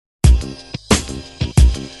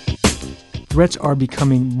Threats are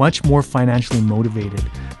becoming much more financially motivated.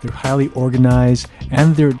 They're highly organized,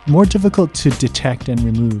 and they're more difficult to detect and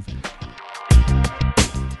remove.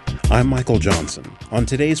 I'm Michael Johnson. On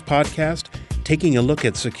today's podcast, taking a look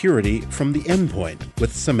at security from the endpoint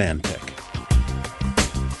with Symantec.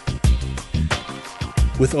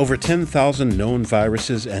 With over 10,000 known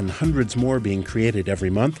viruses and hundreds more being created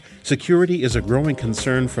every month, security is a growing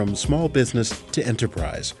concern from small business to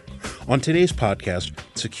enterprise. On today's podcast,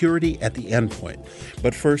 security at the endpoint.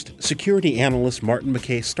 But first, security analyst Martin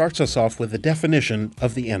McKay starts us off with a definition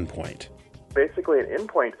of the endpoint. Basically, an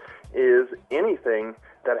endpoint is anything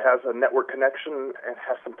that has a network connection and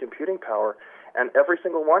has some computing power, and every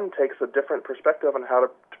single one takes a different perspective on how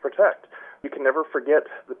to protect. You can never forget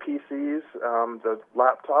the PCs, the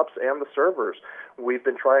laptops, and the servers. We've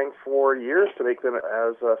been trying for years to make them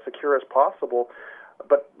as secure as possible,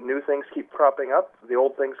 but new things keep cropping up. The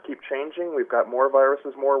old things keep changing. We've got more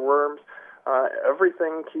viruses, more worms.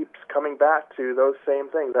 Everything keeps coming back to those same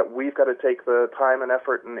things that we've got to take the time and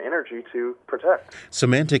effort and energy to protect.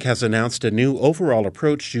 Symantec has announced a new overall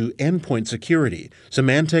approach to endpoint security,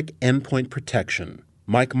 Symantec Endpoint Protection.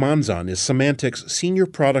 Mike Monzon is Symantec's Senior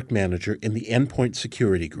Product Manager in the Endpoint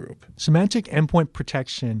Security Group. Symantec Endpoint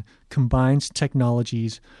Protection combines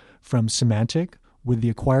technologies from Symantec with the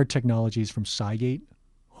acquired technologies from Cygate,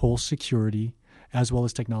 Whole Security, as well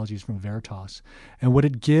as technologies from Veritas. And what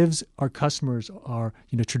it gives our customers are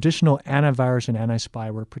traditional antivirus and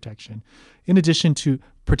anti-spyware protection, in addition to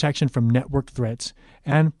protection from network threats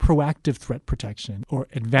and proactive threat protection or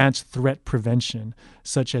advanced threat prevention,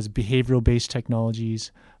 such as behavioral-based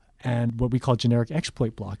technologies and what we call generic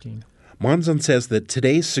exploit blocking. Monzon says that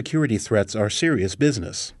today's security threats are serious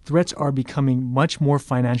business. Threats are becoming much more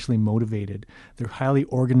financially motivated. They're highly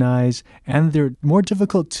organized, and they're more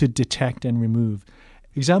difficult to detect and remove.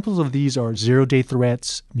 Examples of these are zero-day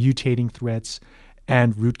threats, mutating threats,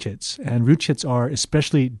 and rootkits. And rootkits are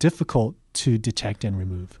especially difficult to detect and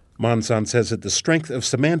remove. Monzon says that the strength of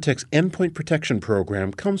Symantec's endpoint protection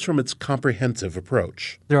program comes from its comprehensive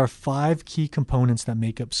approach. There are 5 key components that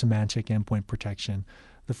make up Symantec Endpoint Protection.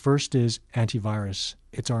 The first is antivirus.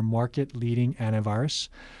 It's our market-leading antivirus.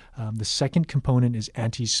 The second component is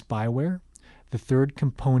anti-spyware. The third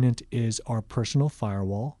component is our personal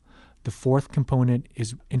firewall. The fourth component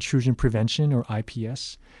is intrusion prevention, or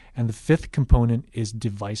IPS. And the fifth component is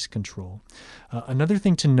device control. Another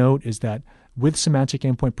thing to note is that with Symantec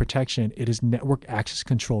Endpoint Protection, it is network access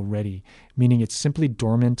control ready, meaning it's simply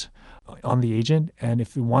dormant on the agent, and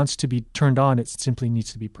if it wants to be turned on, it simply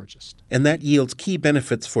needs to be purchased. And that yields key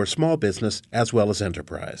benefits for small business as well as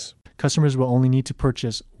enterprise. Customers will only need to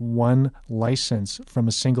purchase one license from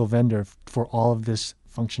a single vendor for all of this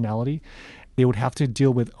functionality. They would have to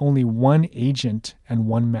deal with only one agent and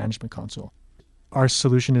one management console. Our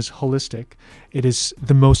solution is holistic. It is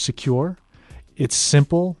the most secure, it's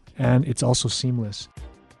simple, and it's also seamless.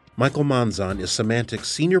 Michael Monzon is Symantec's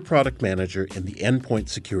Senior Product Manager in the Endpoint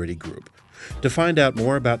Security Group. To find out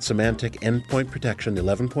more about Symantec Endpoint Protection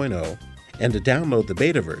 11.0 and to download the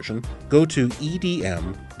beta version, go to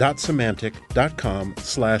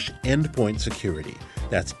edm.symantec.com/endpointsecurity.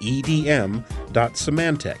 That's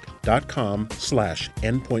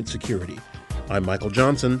edm.symantec.com/endpointsecurity. I'm Michael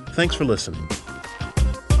Johnson. Thanks for listening.